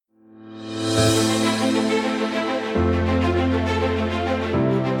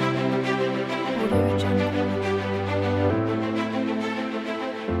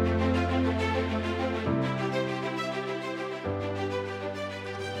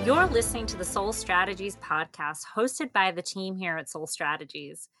You're listening to the Soul Strategies podcast hosted by the team here at Soul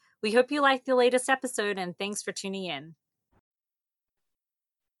Strategies. We hope you like the latest episode and thanks for tuning in.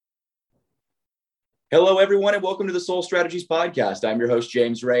 Hello, everyone, and welcome to the Soul Strategies podcast. I'm your host,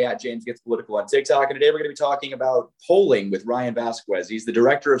 James Ray, at James Gets Political on TikTok. And today we're going to be talking about polling with Ryan Vasquez. He's the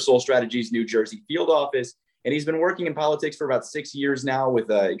director of Soul Strategies New Jersey field office, and he's been working in politics for about 6 years now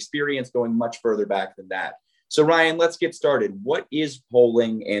with experience going much further back than that. So, Ryan, let's get started. What is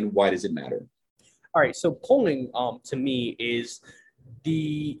polling and why does it matter? All right. So polling to me is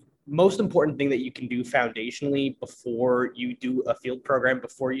the most important thing that you can do foundationally before you do a field program,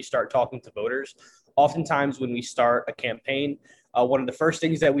 before you start talking to voters. Oftentimes when we start a campaign, one of the first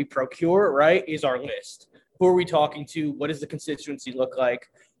things that we procure, right, is our list. Who are we talking to? What does the constituency look like?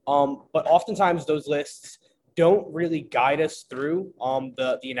 But oftentimes those lists don't really guide us through.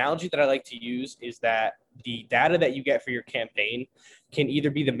 The analogy that I like to use is that the data that you get for your campaign can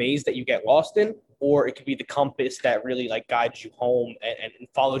either be the maze that you get lost in, or it could be the compass that really like guides you home and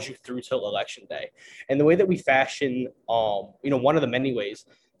follows you through till election day. And the way that we fashion, one of the many ways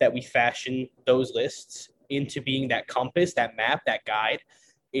that we fashion those lists into being that compass, that map, that guide,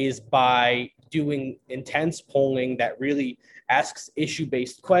 is by doing intense polling that really asks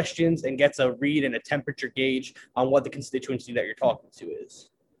issue-based questions and gets a read and a temperature gauge on what the constituency that you're talking to is.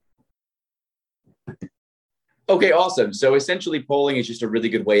 Okay, awesome. So essentially polling is just a really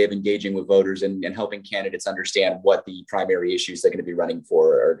good way of engaging with voters and helping candidates understand what the primary issues they're going to be running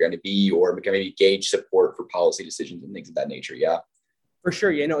for are going to be, or maybe gauge support for policy decisions and things of that nature. Yeah. For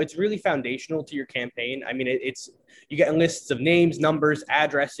sure. It's really foundational to your campaign. I mean, you get lists of names, numbers,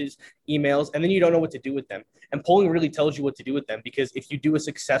 addresses, emails, and then you don't know what to do with them. And polling really tells you what to do with them, because if you do a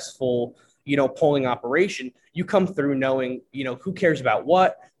successful, polling operation, you come through knowing, who cares about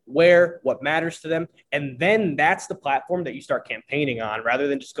what matters to them. And then that's the platform that you start campaigning on, rather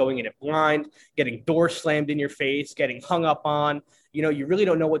than just going in it blind, getting doors slammed in your face, getting hung up on. You really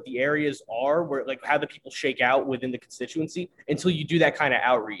don't know what the areas are, where like how the people shake out within the constituency until you do that kind of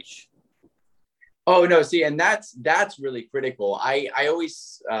outreach. Oh, no. See, and that's really critical. I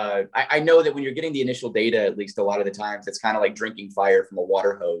always, I know that when you're getting the initial data, at least a lot of the times, it's kind of like drinking fire from a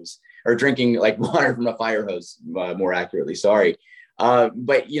water hose, or drinking like water from a fire hose, more accurately. Sorry.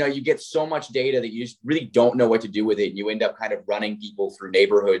 But, you get so much data that you just really don't know what to do with it. And you end up kind of running people through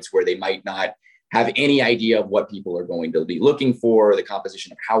neighborhoods where they might not have any idea of what people are going to be looking for, the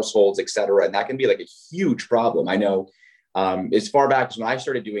composition of households, et cetera. And that can be like a huge problem. I know as far back as when I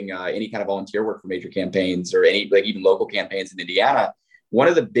started doing any kind of volunteer work for major campaigns, or any, like even local campaigns in Indiana, one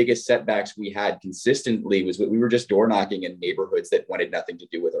of the biggest setbacks we had consistently was we were just door knocking in neighborhoods that wanted nothing to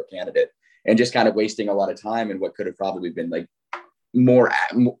do with our candidate, and just kind of wasting a lot of time in what could have probably been like more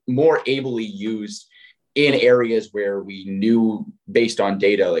ably used in areas where we knew based on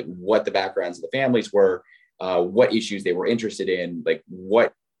data, like what the backgrounds of the families were, what issues they were interested in, like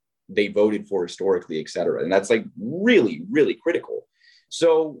what they voted for historically, et cetera. And that's like really, really critical.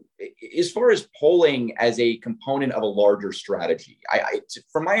 So as far as polling as a component of a larger strategy,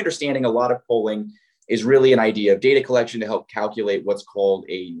 from my understanding, a lot of polling is really an idea of data collection to help calculate what's called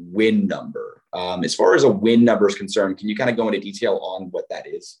a win number. As far as a win number is concerned, can you kind of go into detail on what that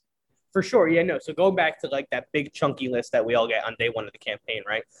is? For sure. Yeah, no. So going back to like that big chunky list that we all get on day one of the campaign,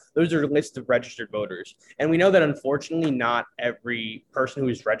 right? Those are lists of registered voters. And we know that unfortunately not every person who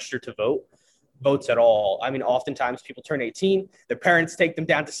is registered to vote votes at all. I mean, oftentimes people turn 18, their parents take them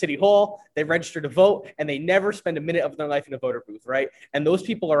down to City Hall, they register to vote, and they never spend a minute of their life in a voter booth, right? And those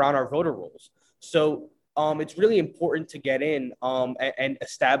people are on our voter rolls. So it's really important to get in and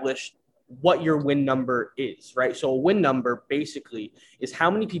establish what your win number is, right? So a win number basically is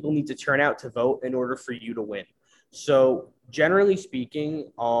how many people need to turn out to vote in order for you to win. So generally speaking,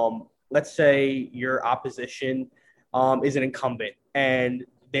 let's say your opposition is an incumbent, and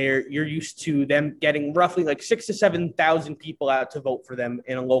you're used to them getting roughly like 6,000 to 7,000 people out to vote for them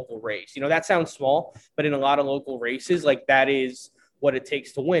in a local race. That sounds small, but in a lot of local races, like that is what it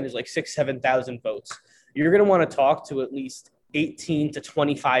takes to win, is like 6,000 to 7,000 votes. You're going to want to talk to at least 18 to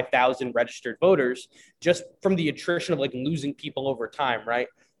 25,000 registered voters, just from the attrition of like losing people over time, right?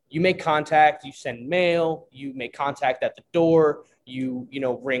 You make contact, you send mail, you make contact at the door, you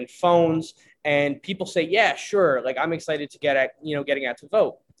ring phones, and people say, yeah, sure. Like, I'm excited to getting out to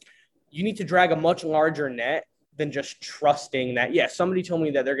vote. You need to drag a much larger net than just trusting that, yeah, somebody told me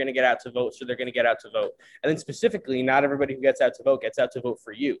that they're going to get out to vote, so they're going to get out to vote. And then specifically, not everybody who gets out to vote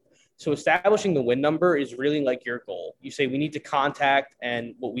for you. So establishing the win number is really like your goal. You say we need to contact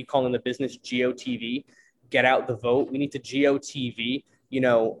and what we call in the business GOTV, get out the vote. We need to GOTV,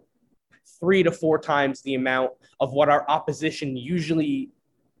 3 to 4 times the amount of what our opposition usually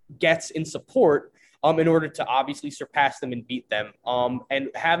gets in support in order to obviously surpass them and beat them. And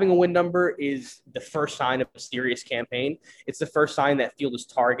having a win number is the first sign of a serious campaign. It's the first sign that field is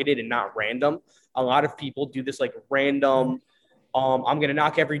targeted and not random. A lot of people do this like random, I'm going to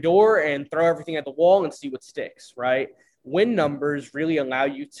knock every door and throw everything at the wall and see what sticks, right? Win numbers really allow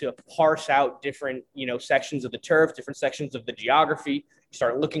you to parse out different, sections of the turf, different sections of the geography. You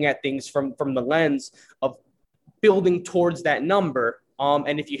start looking at things from the lens of building towards that number.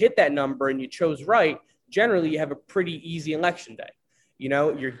 And if you hit that number and you chose right, generally you have a pretty easy election day.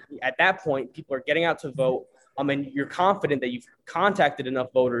 You're at that point, people are getting out to vote. And you're confident that you've contacted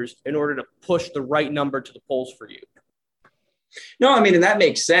enough voters in order to push the right number to the polls for you. No, I mean, and that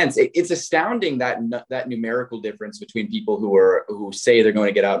makes sense. It's astounding that numerical difference between people who say they're going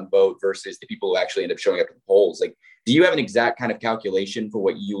to get out and vote versus the people who actually end up showing up to the polls. Like, do you have an exact kind of calculation for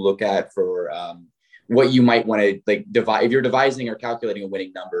what you look at for what you might want to like divide? If you're devising or calculating a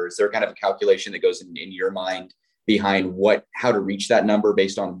winning number, is there kind of a calculation that goes in your mind behind how to reach that number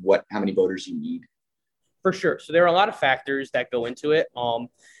based on how many voters you need? For sure. So there are a lot of factors that go into it.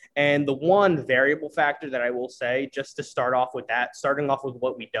 And the one variable factor that I will say, just to start off with that, starting off with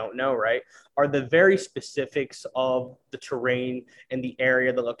what we don't know, right, are the very specifics of the terrain and the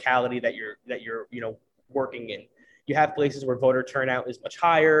area, the locality that you're working in. You have places where voter turnout is much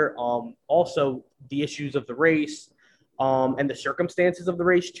higher. Also, the issues of the race and the circumstances of the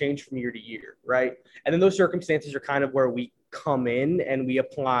race change from year to year, right? And then those circumstances are kind of where we come in and we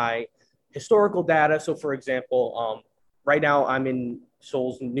apply historical data. So, for example, right now I'm in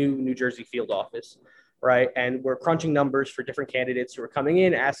Sol's New Jersey field office, right? And we're crunching numbers for different candidates who are coming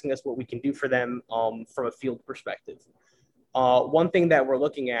in, asking us what we can do for them from a field perspective. One thing that we're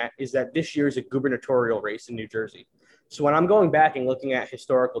looking at is that this year is a gubernatorial race in New Jersey. So when I'm going back and looking at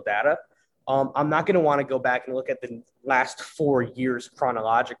historical data, I'm not going to want to go back and look at the last 4 years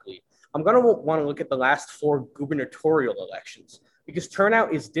chronologically. I'm going to want to look at the last 4 gubernatorial elections, because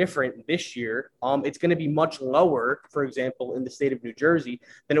turnout is different this year. It's going to be much lower, for example, in the state of New Jersey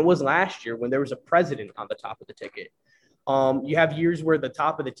than it was last year when there was a president on the top of the ticket. You have years where the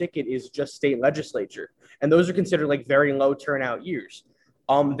top of the ticket is just state legislature, and those are considered like very low turnout years.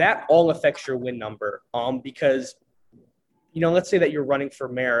 That all affects your win number because, let's say that you're running for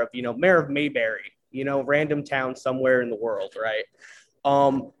mayor of Mayberry, random town somewhere in the world, right?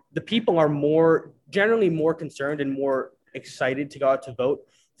 The people are generally more concerned and more excited to go out to vote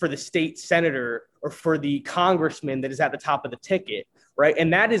for the state senator or for the congressman that is at the top of the ticket, right?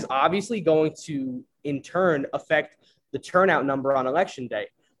 And that is obviously going to, in turn, affect the turnout number on election day.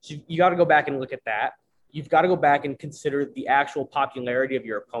 So you got to go back and look at that. You've got to go back and consider the actual popularity of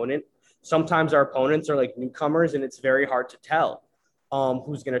your opponent. Sometimes our opponents are like newcomers, and it's very hard to tell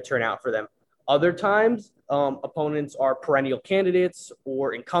who's going to turn out for them. Other times, opponents are perennial candidates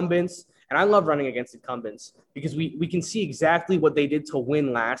or incumbents. And I love running against incumbents because we can see exactly what they did to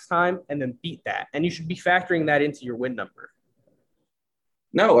win last time and then beat that. And you should be factoring that into your win number.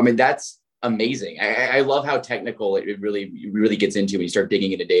 No, I mean, that's amazing. I love how technical it really gets into when you start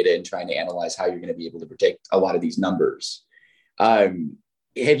digging into data and trying to analyze how you're going to be able to predict a lot of these numbers.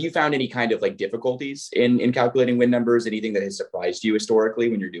 Have you found any kind of like difficulties in calculating win numbers? Anything that has surprised you historically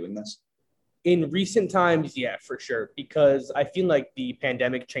when you're doing this? In recent times, yeah, for sure, because I feel like the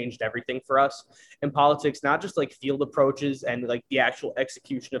pandemic changed everything for us in politics, not just like field approaches and like the actual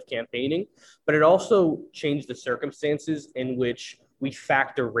execution of campaigning, but it also changed the circumstances in which we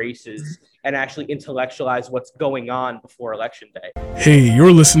factor races and actually intellectualize what's going on before election day. Hey,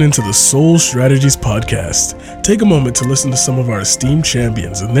 you're listening to the Soul Strategies podcast. Take a moment to listen to some of our esteemed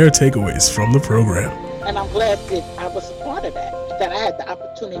champions and their takeaways from the program. And I'm glad that I was a part of that I had the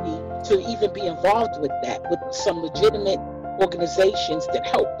opportunity to even be involved with that, with some legitimate organizations that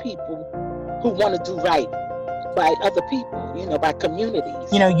help people who want to do right by other people, by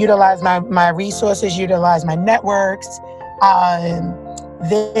communities. Utilize my resources, utilize my networks.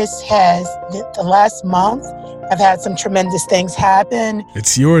 This has, the last month, I've had some tremendous things happen.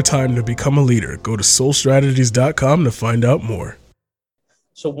 It's your time to become a leader. Go to soulstrategies.com to find out more.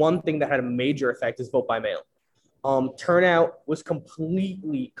 So one thing that had a major effect is vote by mail. Turnout was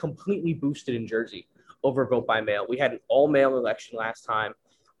completely boosted in Jersey over vote by mail. We had an all-mail election last time,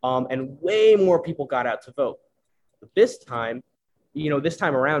 and way more people got out to vote. But this time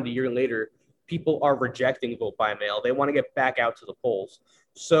around, a year later, people are rejecting vote by mail. They want to get back out to the polls.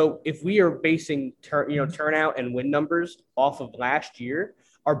 So if we are basing turnout and win numbers off of last year,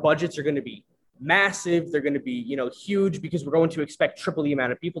 our budgets are going to be massive. They're going to be huge because we're going to expect triple the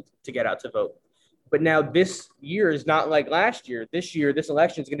amount of people to get out to vote. But now this year is not like last year. This year, this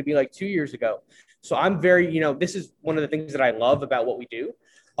election is going to be like 2 years ago. So I'm very, this is one of the things that I love about what we do.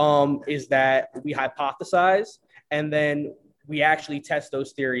 is that we hypothesize and then we actually test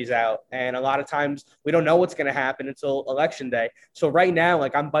those theories out. And a lot of times we don't know what's going to happen until election day. So right now,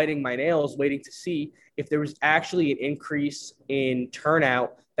 like, I'm biting my nails waiting to see if there was actually an increase in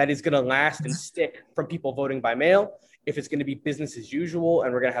turnout that is going to last and stick from people voting by mail, if it's going to be business as usual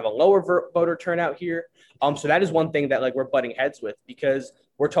and we're going to have a lower voter turnout here. So that is one thing that, like, we're butting heads with, because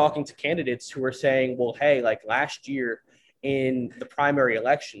we're talking to candidates who are saying, well, hey, like, last year in the primary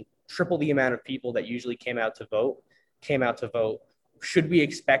election, triple the amount of people that usually came out to vote. Should we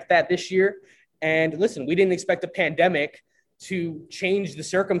expect that this year? And listen, we didn't expect a pandemic to change the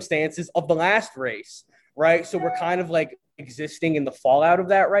circumstances of the last race, right? So we're kind of like existing in the fallout of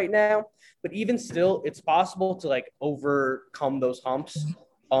that right now. But even still, it's possible to, like, overcome those humps.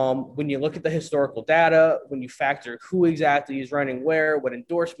 When you look at the historical data, when you factor who exactly is running where, what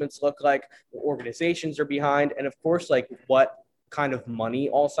endorsements look like, what organizations are behind, and of course, like, what kind of money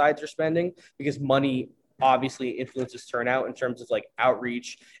all sides are spending, because money obviously influences turnout in terms of, like,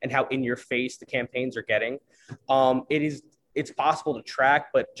 outreach and how in your face the campaigns are getting. It's possible to track,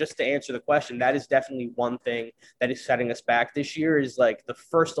 but just to answer the question, that is definitely one thing that is setting us back this year, is like the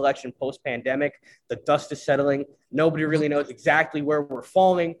first election post-pandemic. The dust is settling. Nobody really knows exactly where we're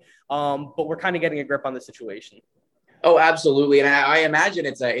falling, but we're kind of getting a grip on the situation. Oh, absolutely. And I imagine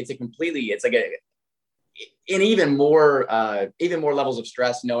it's like an even more levels of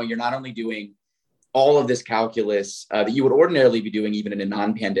stress, knowing you're not only doing all of this calculus that you would ordinarily be doing even in a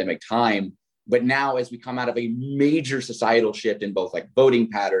non-pandemic time, but now as we come out of a major societal shift in both, like, voting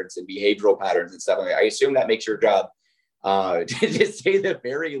patterns and behavioral patterns and stuff like that, I assume that makes your job, to say the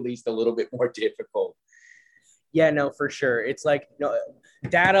very least, a little bit more difficult. Yeah, no, for sure. It's like,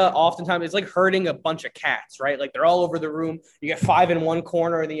 data oftentimes is like herding a bunch of cats, right? Like, they're all over the room. You get 5 in one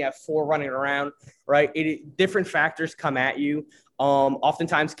corner and then you have 4 running around, right? Different factors come at you.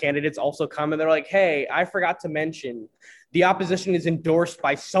 Oftentimes candidates also come and they're like, hey, I forgot to mention the opposition is endorsed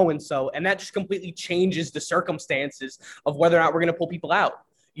by so-and-so. And that just completely changes the circumstances of whether or not we're going to pull people out.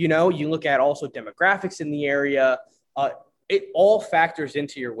 You look at also demographics in the area. It all factors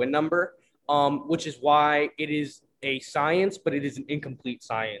into your win number, which is why it is a science, but it is an incomplete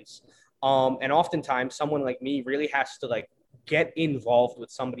science. And oftentimes someone like me really has to, like, get involved with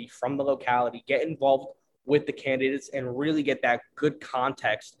somebody from the locality, get involved with the candidates, and really get that good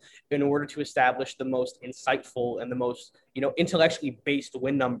context in order to establish the most insightful and the most, intellectually based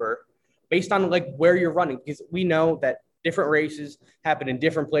win number based on, like, where you're running, because we know that different races happen in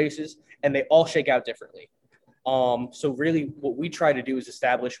different places and they all shake out differently. So really what we try to do is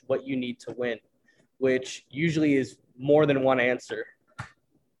establish what you need to win, which usually is more than one answer.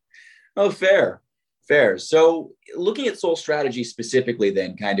 Oh, fair. So looking at Sol Strategy specifically,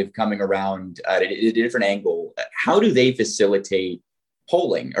 then kind of coming around at a different angle, how do they facilitate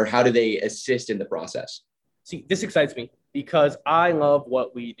polling, or how do they assist in the process? See, this excites me because I love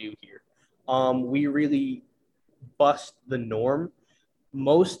what we do here. We really bust the norm.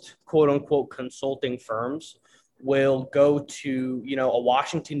 Most quote unquote consulting firms will go to, a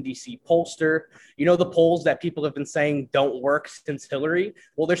Washington, D.C. pollster, the polls that people have been saying don't work since Hillary.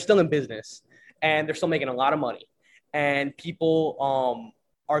 Well, they're still in business and they're still making a lot of money, and people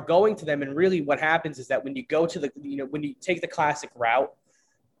are going to them. And really what happens is that when you go to when you take the classic route,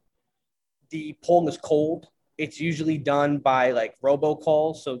 the polling is cold. It's usually done by, like,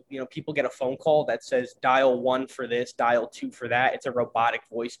 robocalls. So, people get a phone call that says dial 1 for this, dial 2 for that. It's a robotic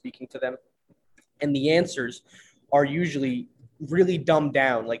voice speaking to them. And the answers are usually really dumbed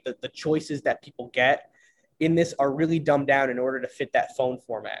down. Like, the choices that people get in this are really dumbed down in order to fit that phone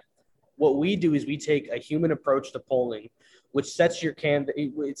format. What we do is we take a human approach to polling, which sets your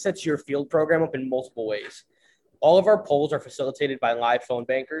field program up in multiple ways. All of our polls are facilitated by live phone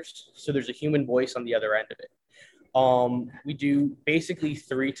bankers, so there's a human voice on the other end of it. We do basically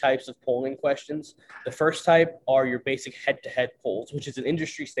 3 types of polling questions. The first type are your basic head-to-head polls, which is an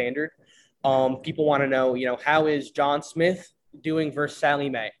industry standard. People want to know, how is John Smith doing versus Sally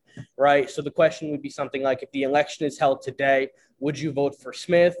Mae, right? So the question would be something like, if the election is held today, would you vote for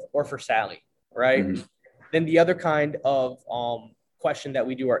Smith or for Sally, right? Mm-hmm. Then the other kind of question that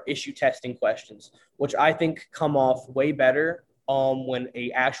we do are issue testing questions, which I think come off way better when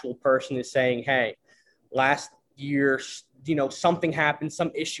a actual person is saying, hey, last year, something happened,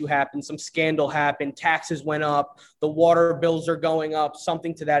 some issue happened, some scandal happened, taxes went up, the water bills are going up,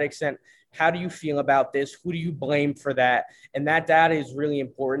 something to that extent. How do you feel about this? Who do you blame for that? And that data is really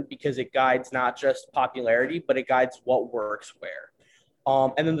important because it guides not just popularity, but it guides what works where.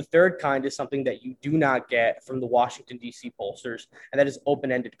 And then the third kind is something that you do not get from the Washington, D.C. pollsters, and that is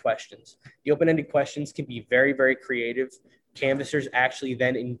open-ended questions. The open-ended questions can be very, very creative. canvassers actually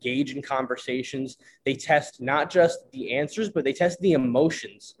then engage in conversations. They test not just the answers, but they test the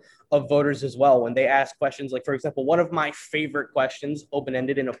emotions of voters as well. When they ask questions, like, for example, one of my favorite questions,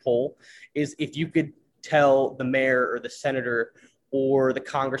 open-ended in a poll, is if you could tell the mayor or the senator or the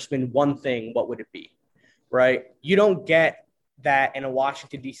congressman one thing, what would it be? Right? You don't get that in a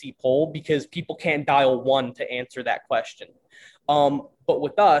Washington, D.C. poll because people can't dial one to answer that question. But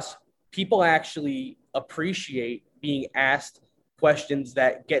with us, people actually appreciate being asked questions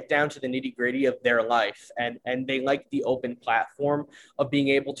that get down to the nitty gritty of their life. And they like the open platform of being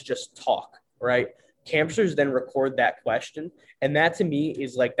able to just talk, right? Canvassers then record that question. And that to me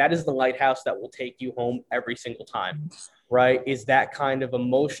is like, that is the lighthouse that will take you home every single time, right? Is that kind of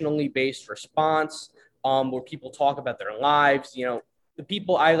emotionally based response where people talk about their lives. You know, the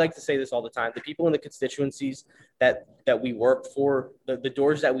people, I like to say this all the time, the people in the constituencies that we work for, the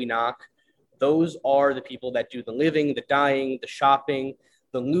doors that we knock, those are the people that do the living, the dying, the shopping,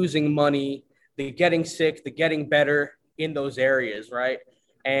 the losing money, the getting sick, the getting better in those areas, right?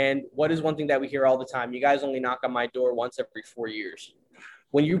 And what is one thing that we hear all the time? You guys only knock on my door once every 4 years.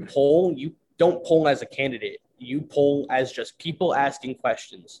 When you poll, you don't poll as a candidate. You poll as just people asking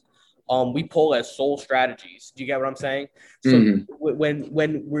questions. We poll as Soul Strategies. Do you get what I'm saying? So when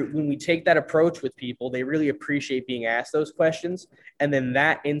we take that approach with people, they really appreciate being asked those questions. And then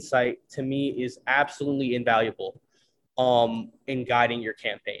that insight to me is absolutely invaluable in guiding your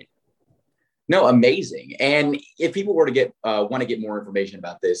campaign. No, amazing. And if people were to want to get more information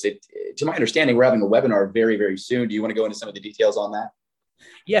about this, to my understanding, we're having a webinar very, very soon. Do you want to go into some of the details on that?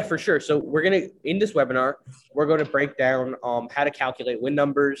 Yeah, for sure. So in this webinar, we're going to break down how to calculate win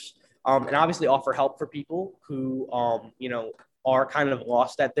numbers, and obviously offer help for people who, are kind of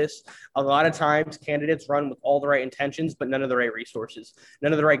lost at this. A lot of times candidates run with all the right intentions, but none of the right resources,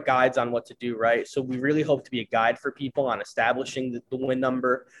 none of the right guides on what to do, right? So we really hope to be a guide for people on establishing the win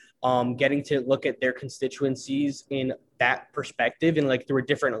number, getting to look at their constituencies in that perspective and like through a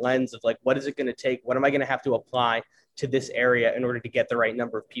different lens of like, what is it going to take? What am I going to have to apply to this area in order to get the right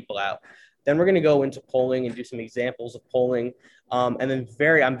number of people out? Then we're going to go into polling and do some examples of polling. And then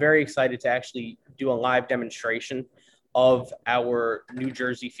I'm very excited to actually do a live demonstration of our New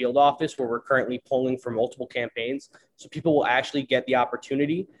Jersey field office where we're currently polling for multiple campaigns. So people will actually get the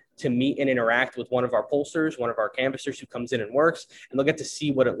opportunity to meet and interact with one of our pollsters, one of our canvassers who comes in and works, and they'll get to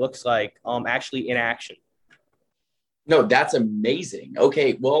see what it looks like actually in action. No, that's amazing.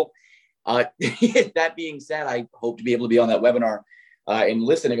 Okay, well, that being said, I hope to be able to be on that webinar and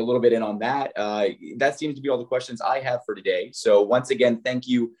listening a little bit in on that. That seems to be all the questions I have for today. So once again, thank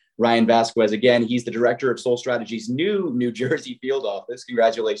you, Ryan Vasquez. Again, he's the director of Soul Strategies' new New Jersey field office.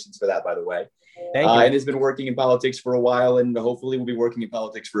 Congratulations for that, by the way. Thank you. And has been working in politics for a while, and hopefully will be working in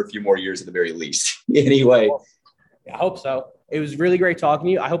politics for a few more years at the very least. Anyway. I hope so. It was really great talking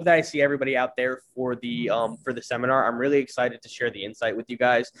to you. I hope that I see everybody out there for the seminar. I'm really excited to share the insight with you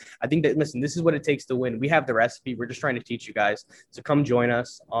guys. I think that, listen, this is what it takes to win. We have the recipe. We're just trying to teach you guys. So come join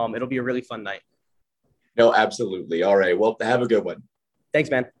us. It'll be a really fun night. No, absolutely. All right. Well, have a good one.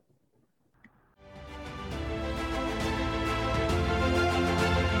 Thanks, man.